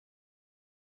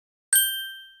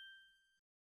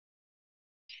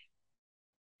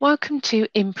Welcome to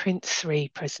InPrint 3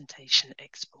 Presentation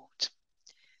Export.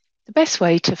 The best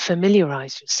way to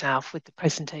familiarise yourself with the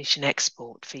Presentation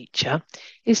Export feature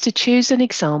is to choose an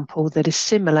example that is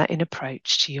similar in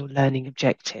approach to your learning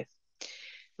objective.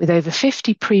 With over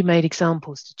 50 pre-made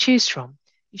examples to choose from,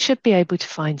 you should be able to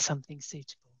find something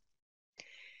suitable.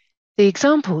 The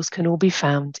examples can all be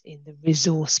found in the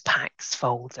Resource Packs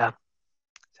folder.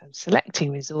 So I'm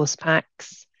selecting Resource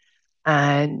Packs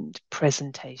and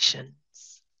Presentations.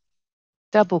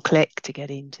 Double-click to get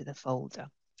into the folder.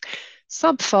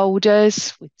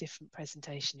 Subfolders with different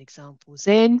presentation examples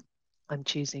in. I'm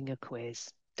choosing a quiz,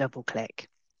 double-click.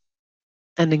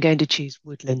 And I'm going to choose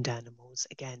woodland animals,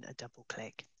 again, a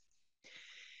double-click.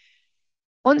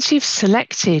 Once you've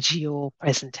selected your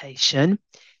presentation,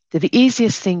 the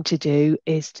easiest thing to do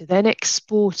is to then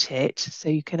export it so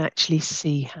you can actually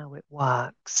see how it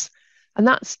works. And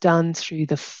that's done through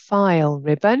the File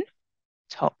ribbon,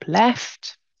 top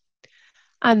left,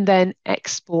 and then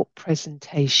Export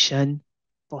Presentation,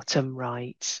 bottom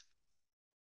right.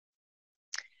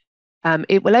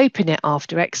 It will open it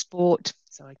after export,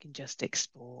 so I can just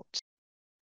export.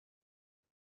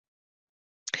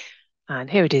 And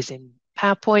here it is in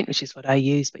PowerPoint, which is what I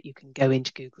use, but you can go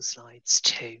into Google Slides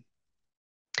too.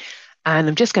 And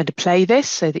I'm just going to play this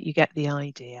so that you get the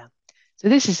idea. So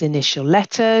this is initial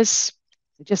letters.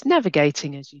 So just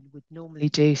navigating as you would normally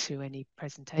do through any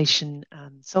presentation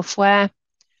software.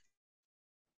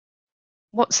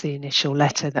 What's the initial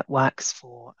letter that works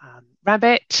for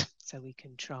rabbit? So we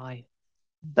can try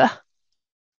B.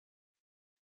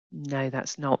 No,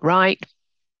 that's not right.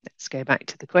 Let's go back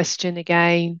to the question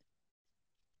again.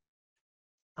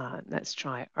 Let's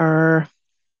try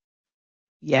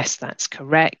Yes, that's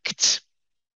correct.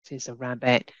 It is a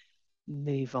rabbit.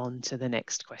 Move on to the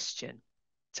next question.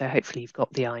 So hopefully you've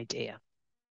got the idea.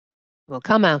 We'll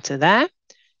come out of there,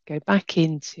 go back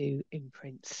into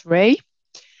InPrint 3.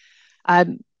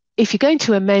 If you're going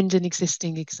to amend an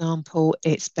existing example,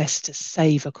 it's best to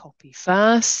save a copy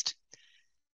first.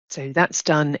 So that's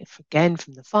done, again,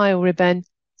 from the File ribbon,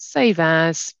 Save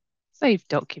As, Save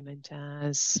Document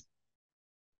As,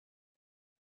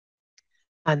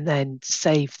 and then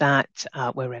save that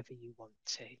wherever you want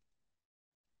to.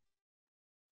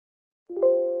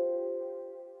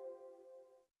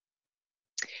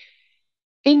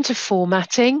 Into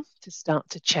formatting to start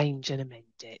to change and amend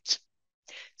it.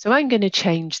 So I'm going to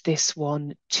change this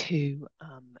one to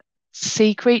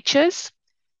sea creatures.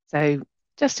 So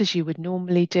just as you would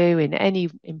normally do in any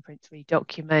InPrint 3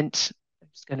 document, I'm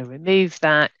just going to remove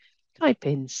that, type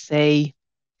in sea,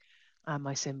 and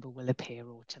my symbol will appear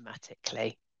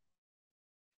automatically.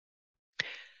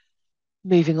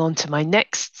 Moving on to my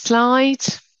next slide.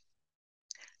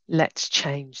 Let's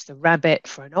change the rabbit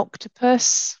for an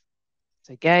octopus.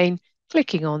 So again,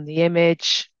 clicking on the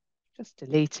image, just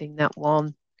deleting that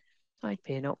one, type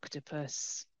in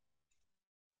octopus,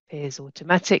 appears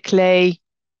automatically.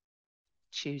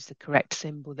 Choose the correct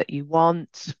symbol that you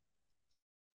want.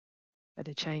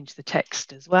 Better change the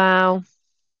text as well.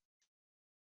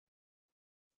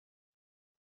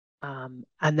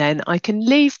 And then I can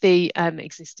leave the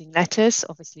existing letters,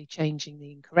 obviously changing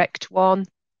the incorrect one,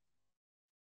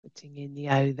 putting in the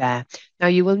O there. Now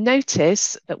you will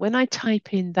notice that when I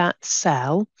type in that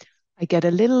cell, I get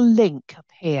a little link up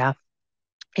here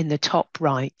in the top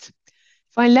right.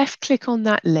 If I left click on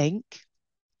that link,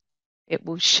 it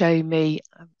will show me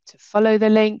to follow the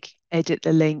link, edit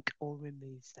the link, or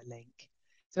remove the link.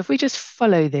 So if we just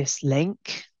follow this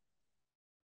link,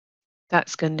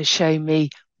 that's going to show me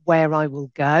where I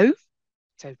will go.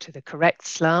 So to the correct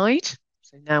slide.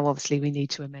 So now obviously we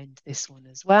need to amend this one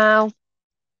as well.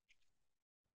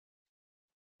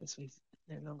 Because we've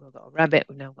no longer got a rabbit,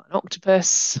 we've now got an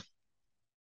octopus.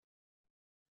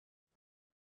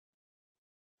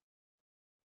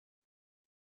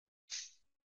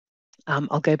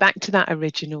 I'll go back to that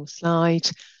original slide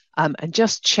and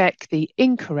just check the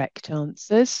incorrect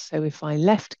answers. So if I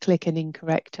left click an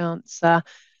incorrect answer,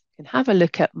 I can have a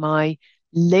look at my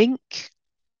link.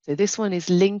 So this one is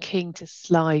linking to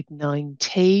slide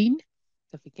 19. So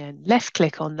if again, left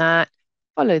click on that,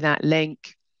 follow that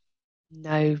link.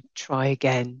 No, try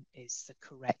again is the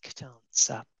correct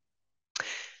answer.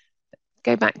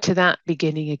 Go back to that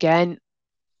beginning again.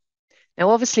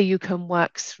 Now, obviously, you can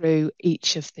work through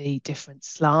each of the different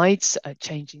slides,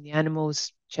 changing the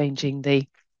animals, changing the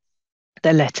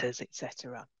letters,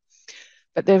 etc.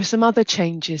 But there are some other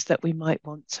changes that we might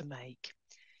want to make.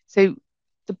 So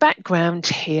the background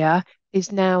here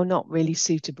is now not really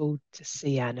suitable to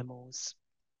sea animals.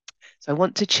 So I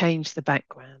want to change the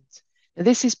background. Now,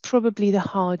 this is probably the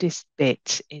hardest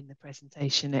bit in the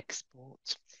presentation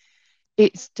export.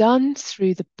 It's done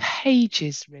through the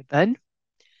Pages ribbon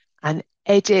and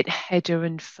Edit Header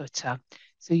and Footer.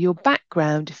 So your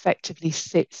background effectively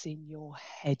sits in your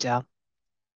header.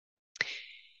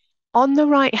 On the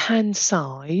right-hand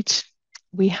side,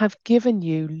 we have given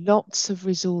you lots of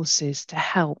resources to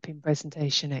help in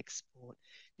presentation export.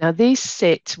 Now, these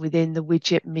sit within the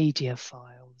widget media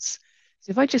files.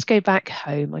 So if I just go back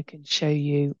home, I can show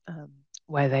you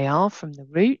where they are from the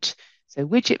root. So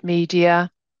widget media,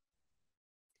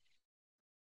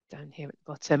 down here at the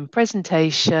bottom,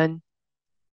 presentation,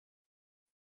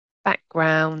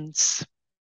 backgrounds,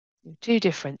 two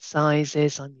different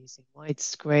sizes. I'm using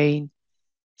widescreen.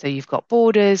 So you've got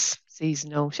borders,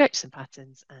 seasonal, shapes and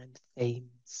patterns, and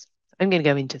themes. I'm going to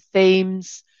go into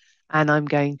themes, and I'm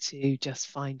going to just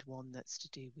find one that's to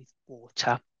do with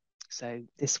water. So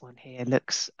this one here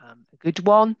looks a good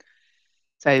one.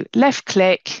 So left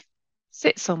click,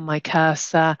 sits on my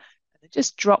cursor, and I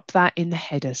just drop that in the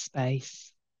header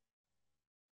space.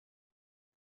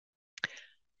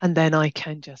 And then I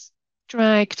can just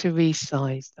drag to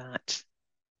resize that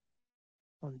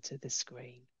onto the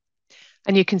screen.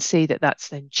 And you can see that that's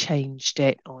then changed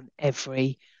it on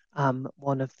every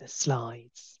one of the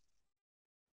slides.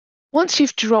 Once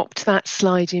you've dropped that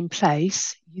slide in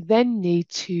place, you then need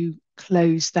to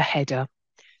close the header.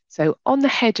 So on the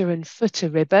header and footer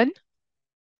ribbon,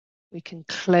 we can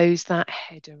close that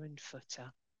header and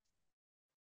footer.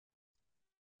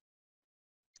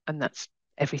 And that's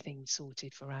everything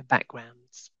sorted for our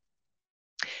backgrounds.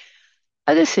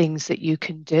 Other things that you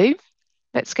can do,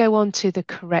 let's go on to the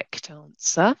correct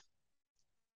answer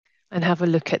and have a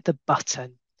look at the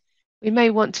button. We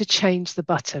may want to change the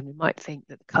button. We might think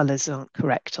that the colours aren't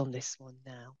correct on this one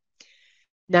now.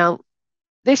 Now,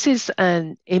 this is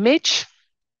an image,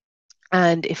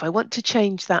 and if I want to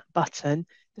change that button,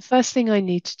 the first thing I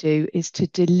need to do is to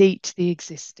delete the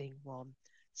existing one.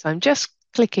 So I'm just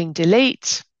clicking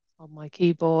delete on my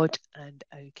keyboard and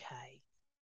OK.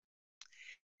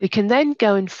 We can then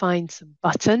go and find some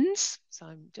buttons. So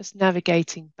I'm just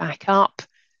navigating back up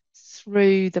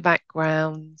through the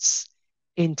backgrounds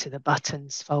into the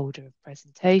buttons folder of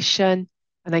presentation,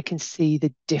 and I can see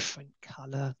the different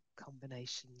color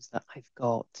combinations that I've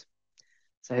got.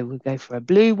 So we'll go for a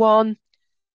blue one,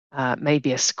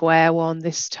 maybe a square one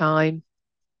this time.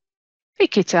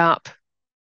 Pick it up,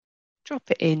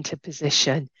 drop it into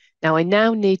position. Now I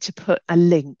now need to put a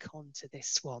link onto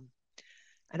this one.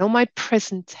 And on my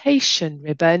presentation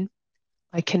ribbon,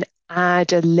 I can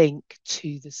add a link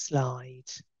to the slide.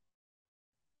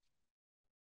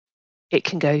 It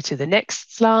can go to the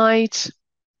next slide,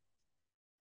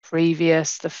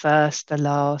 previous, the first, the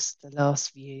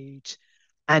last viewed,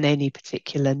 and any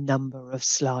particular number of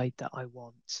slide that I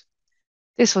want.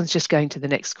 This one's just going to the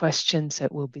next question, so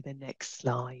it will be the next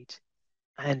slide.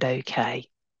 And OK.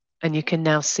 And you can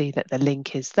now see that the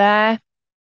link is there.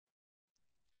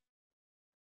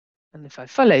 And if I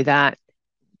follow that, it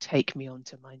will take me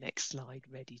onto my next slide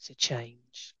ready to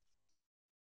change.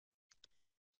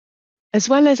 As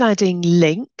well as adding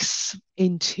links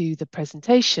into the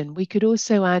presentation, we could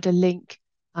also add a link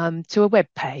to a web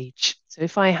page. So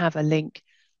if I have a link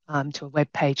to a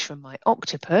web page from my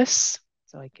octopus,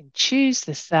 so I can choose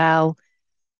the cell,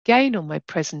 again on my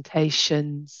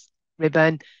presentations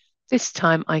ribbon. This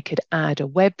time I could add a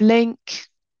web link,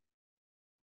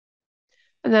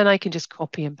 and then I can just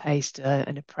copy and paste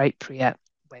an appropriate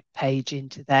web page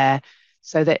into there,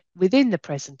 so that within the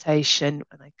presentation,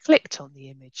 when I clicked on the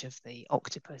image of the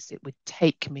octopus, it would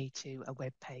take me to a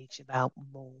web page about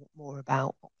more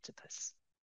about octopus.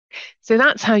 So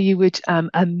that's how you would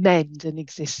amend an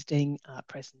existing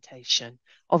presentation.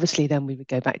 Obviously, then we would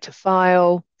go back to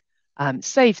File,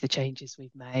 save the changes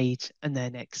we've made, and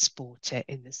then export it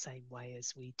in the same way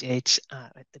as we did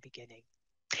at the beginning.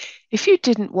 If you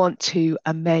didn't want to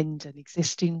amend an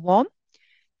existing one,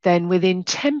 then within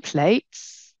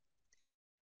templates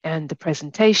and the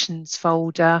presentations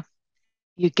folder,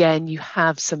 you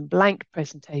have some blank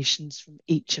presentations from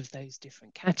each of those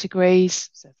different categories.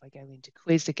 So if I go into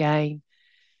quiz again,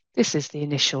 this is the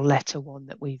initial letter one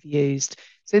that we've used.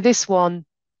 So this one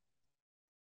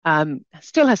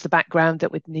still has the background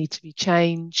that would need to be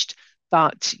changed,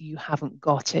 but you haven't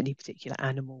got any particular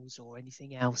animals or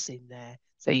anything else in there.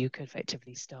 So you could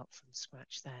effectively start from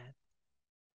scratch there.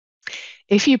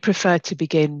 If you prefer to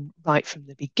begin right from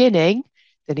the beginning,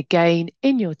 then again,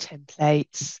 in your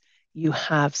templates, you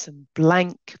have some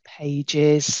blank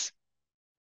pages.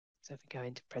 So if we go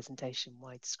into presentation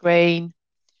widescreen,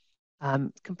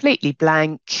 completely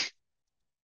blank,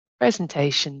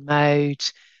 presentation mode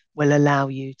will allow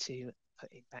you to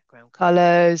put in background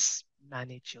colors,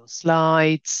 manage your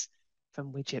slides,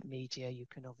 from widget media, you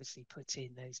can obviously put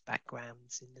in those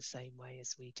backgrounds in the same way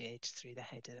as we did through the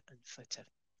header and footer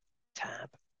tab.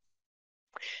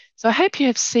 So I hope you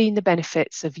have seen the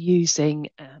benefits of using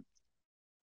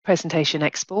presentation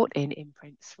export in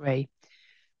InPrint 3.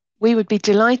 We would be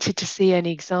delighted to see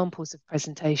any examples of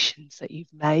presentations that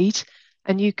you've made,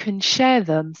 and you can share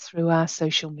them through our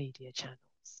social media channels.